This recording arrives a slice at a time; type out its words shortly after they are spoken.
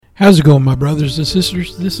How's it going, my brothers and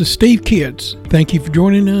sisters? This is Steve Kitts. Thank you for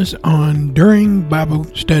joining us on During Bible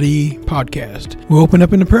Study Podcast. We'll open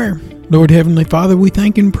up in a prayer. Lord Heavenly Father, we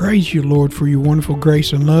thank and praise you, Lord, for your wonderful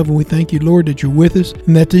grace and love. And we thank you, Lord, that you're with us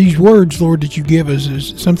and that these words, Lord, that you give us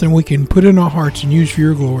is something we can put in our hearts and use for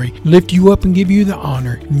your glory. Lift you up and give you the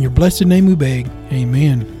honor. In your blessed name we beg.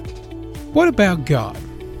 Amen. What about God?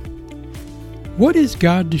 What is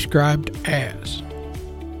God described as?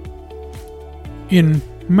 In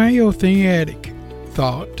monotheistic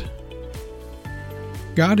thought,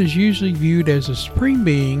 God is usually viewed as a supreme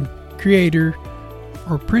being, creator,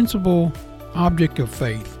 or principal object of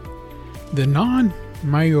faith. The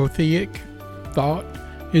non-monotheistic thought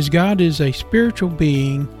is God is a spiritual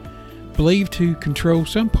being believed to control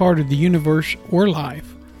some part of the universe or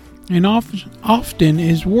life, and often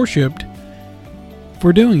is worshipped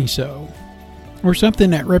for doing so, or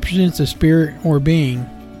something that represents a spirit or being.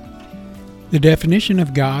 The definition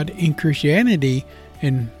of God in Christianity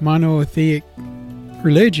and monotheistic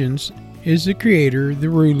religions is the creator, the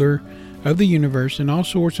ruler of the universe, and all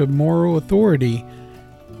sorts of moral authority,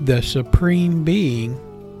 the supreme being,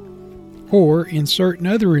 or in certain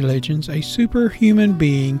other religions, a superhuman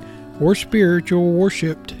being or spiritual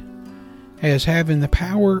worshipped as having the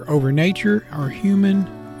power over nature or human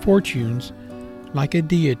fortunes like a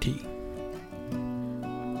deity.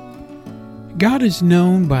 God is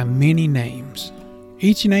known by many names.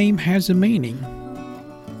 Each name has a meaning.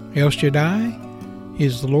 El Shaddai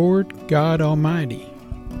is the Lord God Almighty.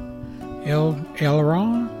 El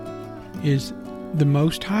Elyon is the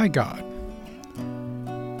Most High God.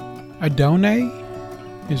 Adonai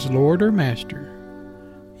is Lord or Master.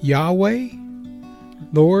 Yahweh,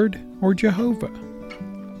 Lord or Jehovah.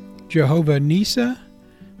 Jehovah Nisa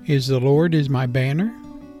is the Lord is my banner.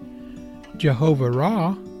 Jehovah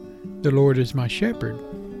Ra, the Lord is my shepherd.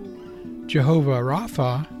 Jehovah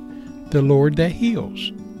Rapha, the Lord that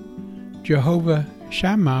heals. Jehovah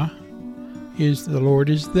Shammah is the Lord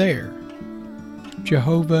is there.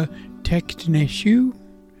 Jehovah Tekneshu,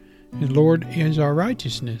 the Lord is our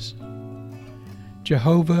righteousness.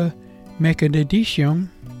 Jehovah Mekadishim,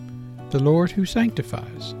 the Lord who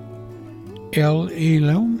sanctifies. El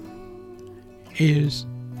Elyon is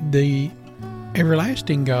the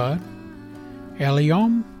everlasting God.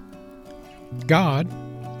 Eliam, God.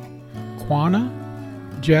 Quana,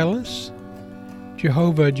 jealous.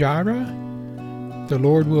 Jehovah Jireh, the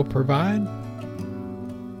Lord will provide.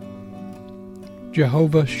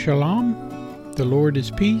 Jehovah Shalom, the Lord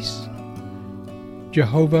is peace.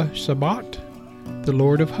 Jehovah Sabaoth, the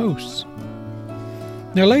Lord of hosts.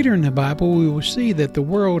 Now later in the Bible we will see that the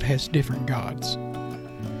world has different gods.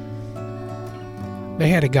 They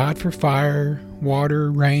had a god for fire,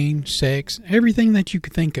 water, rain, sex, everything that you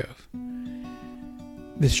could think of.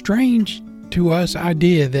 The strange to us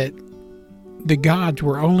idea that the gods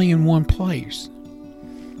were only in one place.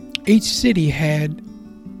 Each city had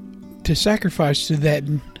to sacrifice to that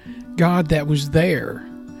god that was there.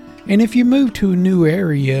 And if you moved to a new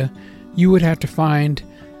area, you would have to find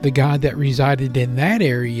the god that resided in that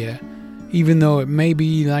area, even though it may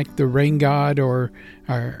be like the rain god or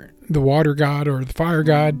the water god or the fire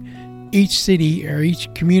god. Each city or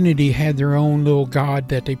each community had their own little god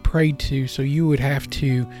that they prayed to, so you would have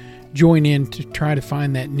to join in to try to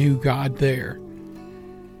find that new god there.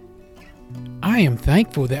 I am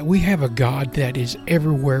thankful that we have a God that is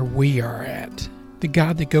everywhere we are at. The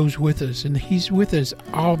God that goes with us, and He's with us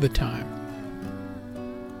all the time.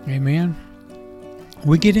 Amen.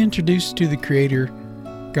 We get introduced to the Creator,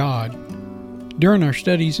 God, during our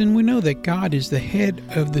studies, and we know that God is the head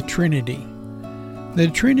of the Trinity. The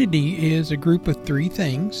Trinity is a group of three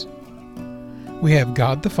things. We have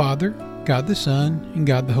God the Father, God the Son, and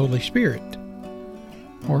God the Holy Spirit,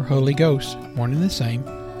 or Holy Ghost, one and the same.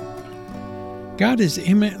 God is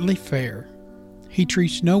eminently fair. He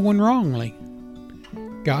treats no one wrongly.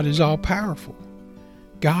 God is all-powerful.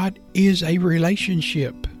 God is a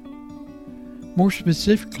relationship. More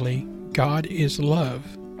specifically, God is love.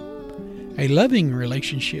 A loving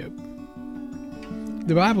relationship.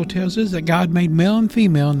 The Bible tells us that God made male and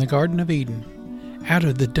female in the Garden of Eden out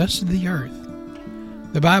of the dust of the earth.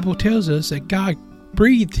 The Bible tells us that God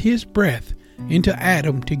breathed His breath into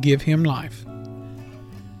Adam to give him life.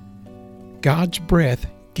 God's breath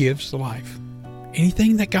gives life.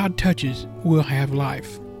 Anything that God touches will have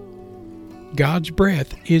life. God's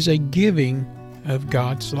breath is a giving of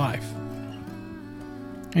God's life.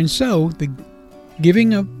 And so, the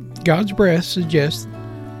giving of God's breath suggests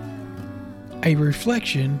a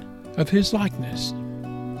reflection of His likeness.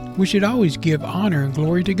 We should always give honor and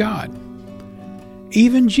glory to God.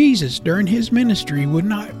 Even Jesus, during His ministry, would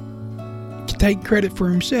not to take credit for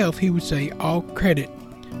himself, he would say, all credit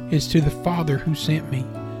is to the Father who sent me,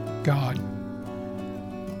 God.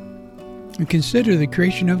 And consider the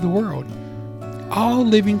creation of the world. All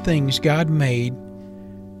living things God made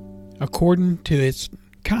according to its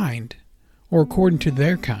kind, or according to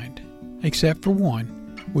their kind, except for one,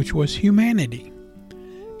 which was humanity.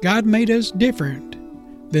 God made us different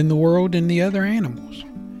than the world and the other animals.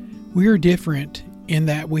 We are different in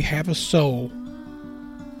that we have a soul.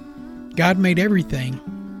 God made everything,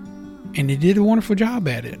 and He did a wonderful job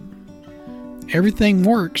at it. Everything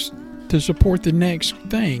works to support the next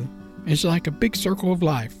thing. It's like a big circle of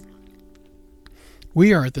life.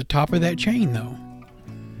 We are at the top of that chain, though,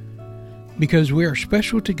 because we are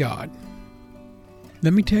special to God.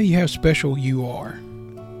 Let me tell you how special you are.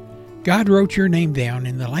 God wrote your name down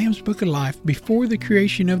in the Lamb's Book of Life before the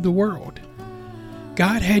creation of the world.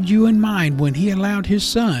 God had you in mind when He allowed His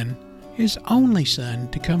Son, His only Son,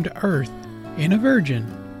 to come to earth in a virgin.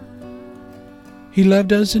 He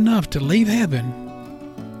loved us enough to leave heaven,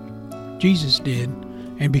 Jesus did,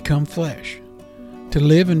 and become flesh, to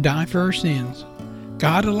live and die for our sins.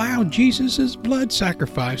 God allowed Jesus' blood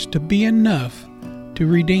sacrifice to be enough to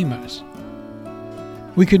redeem us.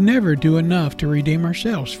 We could never do enough to redeem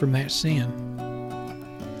ourselves from that sin.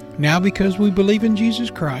 Now, because we believe in Jesus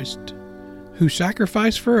Christ, who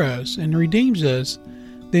sacrificed for us and redeems us,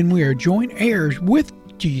 then we are joint heirs with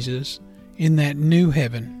Jesus in that new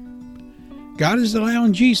heaven. God is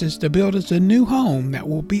allowing Jesus to build us a new home that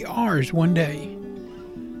will be ours one day.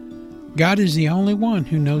 God is the only one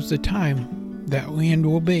who knows the time that end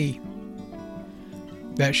will be.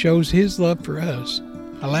 That shows His love for us,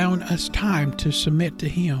 allowing us time to submit to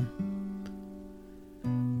Him.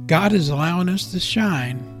 God is allowing us to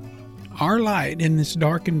shine our light in this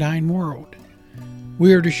dark and dying world.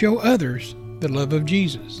 We are to show others the love of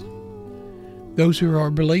Jesus. Those who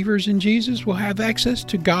are believers in Jesus will have access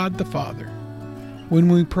to God the Father. When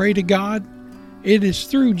we pray to God, it is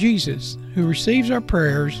through Jesus who receives our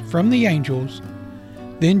prayers from the angels.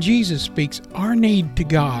 Then Jesus speaks our need to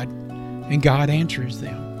God, and God answers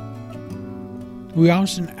them. We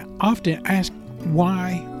often ask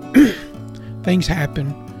why things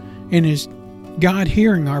happen, and is God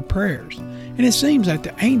hearing our prayers? And it seems that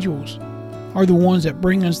the angels are the ones that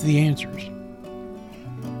bring us the answers.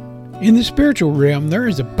 In the spiritual realm, there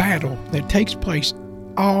is a battle that takes place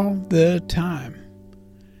all the time.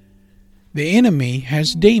 The enemy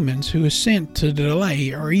has demons who are sent to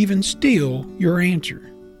delay or even steal your answer.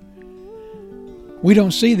 We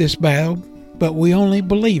don't see this battle, but we only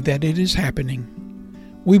believe that it is happening.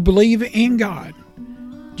 We believe in God,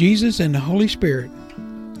 Jesus, and the Holy Spirit.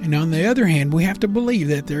 And on the other hand, we have to believe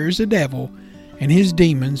that there is a devil and his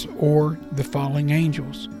demons, or the fallen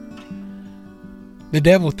angels. The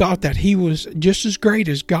devil thought that he was just as great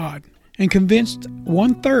as God, and convinced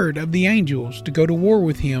 1/3 of the angels to go to war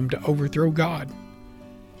with him to overthrow God.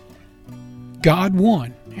 God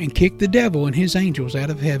won and kicked the devil and his angels out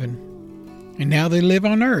of heaven, and now they live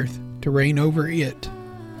on earth to reign over it.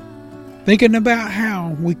 Thinking about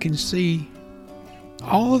how we can see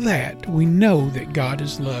all of that, we know that God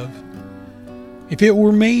is love. If it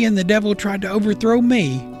were me and the devil tried to overthrow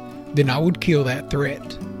me, then I would kill that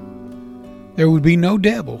threat. There would be no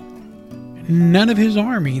devil. None of his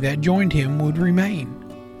army that joined him would remain.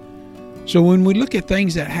 So when we look at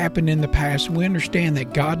things that happened in the past, we understand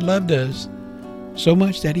that God loved us so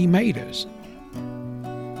much that He made us.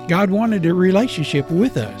 God wanted a relationship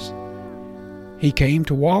with us. He came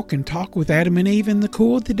to walk and talk with Adam and Eve in the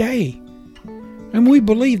cool of the day. And we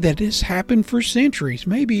believe that this happened for centuries,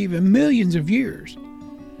 maybe even millions of years.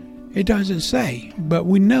 It doesn't say, but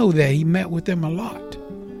we know that He met with them a lot.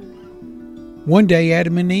 One day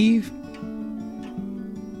Adam and Eve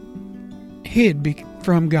hid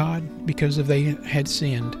from God because they had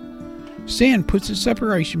sinned. Sin puts a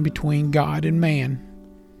separation between God and man.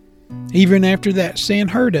 Even after that sin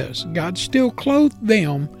hurt us, God still clothed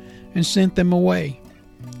them and sent them away,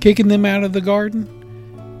 kicking them out of the garden,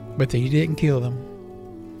 but He didn't kill them.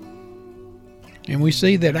 And we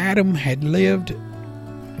see that Adam had lived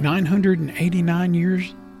 989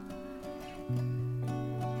 years,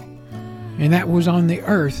 and that was on the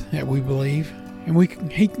earth that we believe.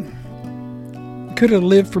 And he could have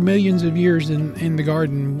lived for millions of years in the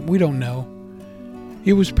garden. We don't know.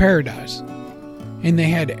 It was paradise, and they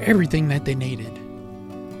had everything that they needed.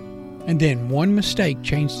 And then one mistake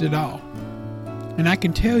changed it all. And I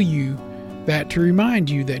can tell you that to remind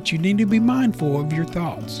you that you need to be mindful of your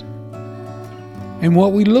thoughts and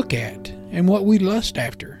what we look at and what we lust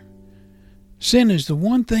after. Sin is the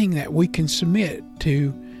one thing that we can submit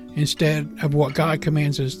to instead of what God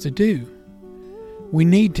commands us to do. We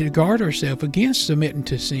need to guard ourselves against submitting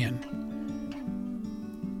to sin.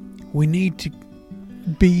 We need to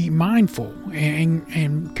be mindful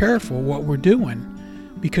and careful what we're doing,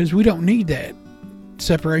 because we don't need that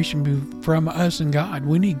separation from us and God.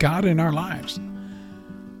 We need God in our lives.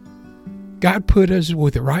 God put us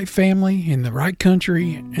with the right family, in the right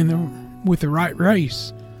country, and with the right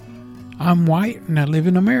race. I'm white and I live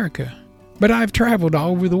in America, but I've traveled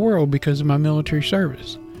all over the world because of my military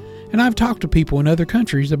service, and I've talked to people in other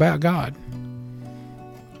countries about God.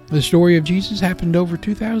 The story of Jesus happened over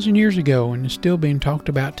 2,000 years ago and is still being talked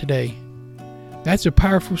about today. That's a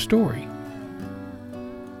powerful story.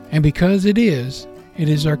 And because it is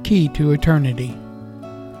our key to eternity.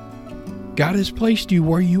 God has placed you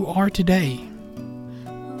where you are today.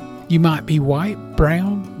 You might be white,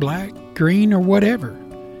 brown, black, green, or whatever.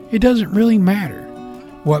 It doesn't really matter.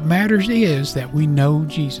 What matters is that we know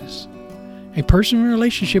Jesus. A personal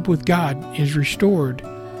relationship with God is restored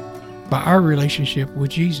by our relationship with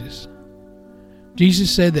Jesus.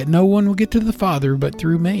 Jesus said that no one will get to the Father but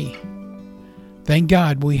through me. Thank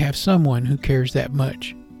God we have someone who cares that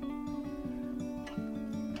much.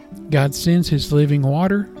 God sends His living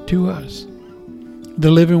water to us.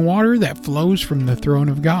 The living water that flows from the throne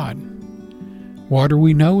of God. Water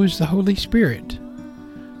we know is the Holy Spirit.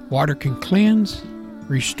 Water can cleanse,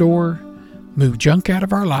 restore, move junk out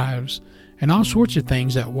of our lives, and all sorts of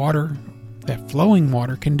things that flowing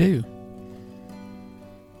water can do.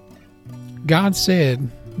 God said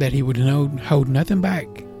that He would hold nothing back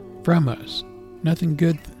from us, nothing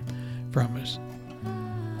good from us.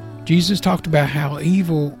 Jesus talked about how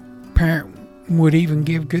evil parent would even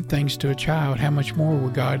give good things to a child. How much more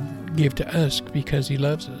would God give to us because He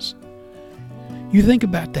loves us? You think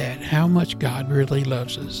about that, how much God really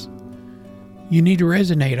loves us. You need to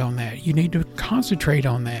resonate on that. You need to concentrate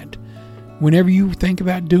on that. Whenever you think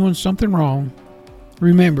about doing something wrong,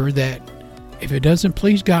 remember that if it doesn't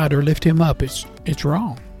please God or lift Him up, it's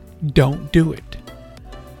wrong. Don't do it.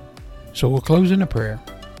 So we'll close in a prayer.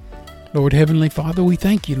 Lord Heavenly Father, we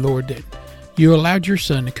thank You, Lord, that You allowed Your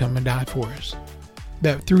Son to come and die for us.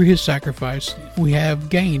 That through His sacrifice, we have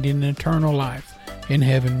gained an eternal life in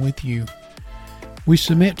heaven with You. We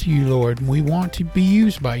submit to You, Lord, and we want to be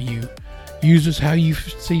used by You. Use us how You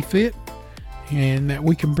see fit, and that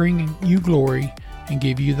we can bring You glory and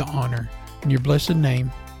give You the honor. In Your blessed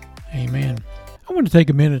name, amen. I want to take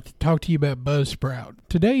a minute to talk to you about Buzzsprout.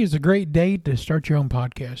 Today is a great day to start your own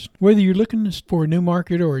podcast. Whether you're looking for a new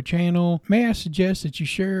market or a channel, may I suggest that you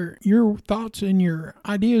share your thoughts and your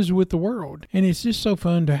ideas with the world. And it's just so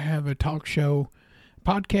fun to have a talk show.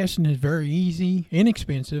 Podcasting is very easy,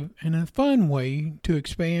 inexpensive, and a fun way to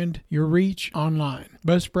expand your reach online.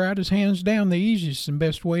 Buzzsprout is hands down the easiest and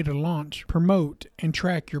best way to launch, promote, and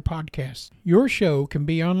track your podcast. Your show can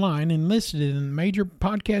be online and listed in major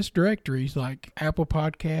podcast directories like Apple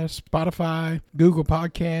Podcasts, Spotify, Google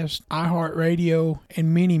Podcasts, iHeartRadio,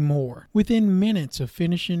 and many more within minutes of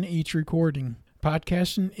finishing each recording.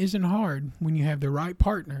 Podcasting isn't hard when you have the right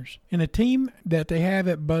partners, and a team that they have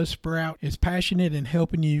at Buzzsprout is passionate in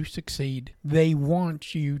helping you succeed. They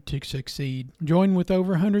want you to succeed. Join with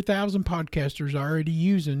over 100,000 podcasters already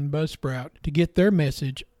using Buzzsprout to get their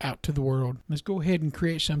message out to the world. Let's go ahead and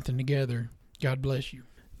create something together. God bless you.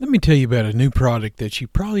 Let me tell you about a new product that you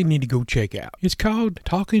probably need to go check out. It's called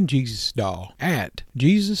Talking Jesus Doll at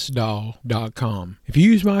JesusDoll.com. If you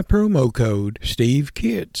use my promo code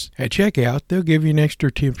SteveKids at checkout, they'll give you an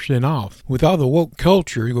extra 10% off. With all the woke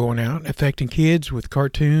culture going out affecting kids with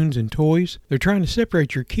cartoons and toys, they're trying to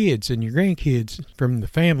separate your kids and your grandkids from the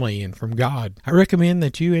family and from God. I recommend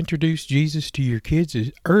that you introduce Jesus to your kids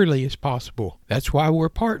as early as possible. That's why we're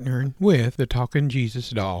partnering with the Talking Jesus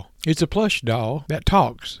Doll. It's a plush doll that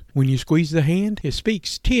talks. When you squeeze the hand, it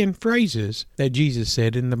speaks 10 phrases that Jesus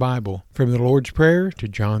said in the Bible, from the Lord's Prayer to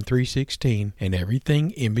John 3:16 and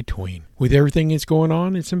everything in between. With everything that's going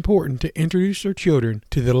on, it's important to introduce our children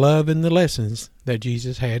to the love and the lessons that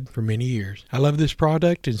Jesus had for many years. I love this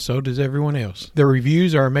product, and so does everyone else. The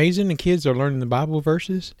reviews are amazing, and kids are learning the Bible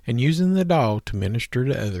verses and using the doll to minister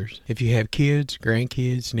to others. If you have kids,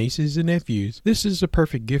 grandkids, nieces, and nephews, this is a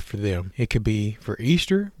perfect gift for them. It could be for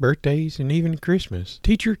Easter, birthdays, and even Christmas.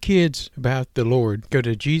 Teach your kids about the Lord. Go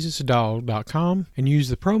to JesusDoll.com and use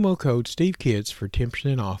the promo code SteveKids for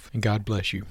 10% off, and God bless you.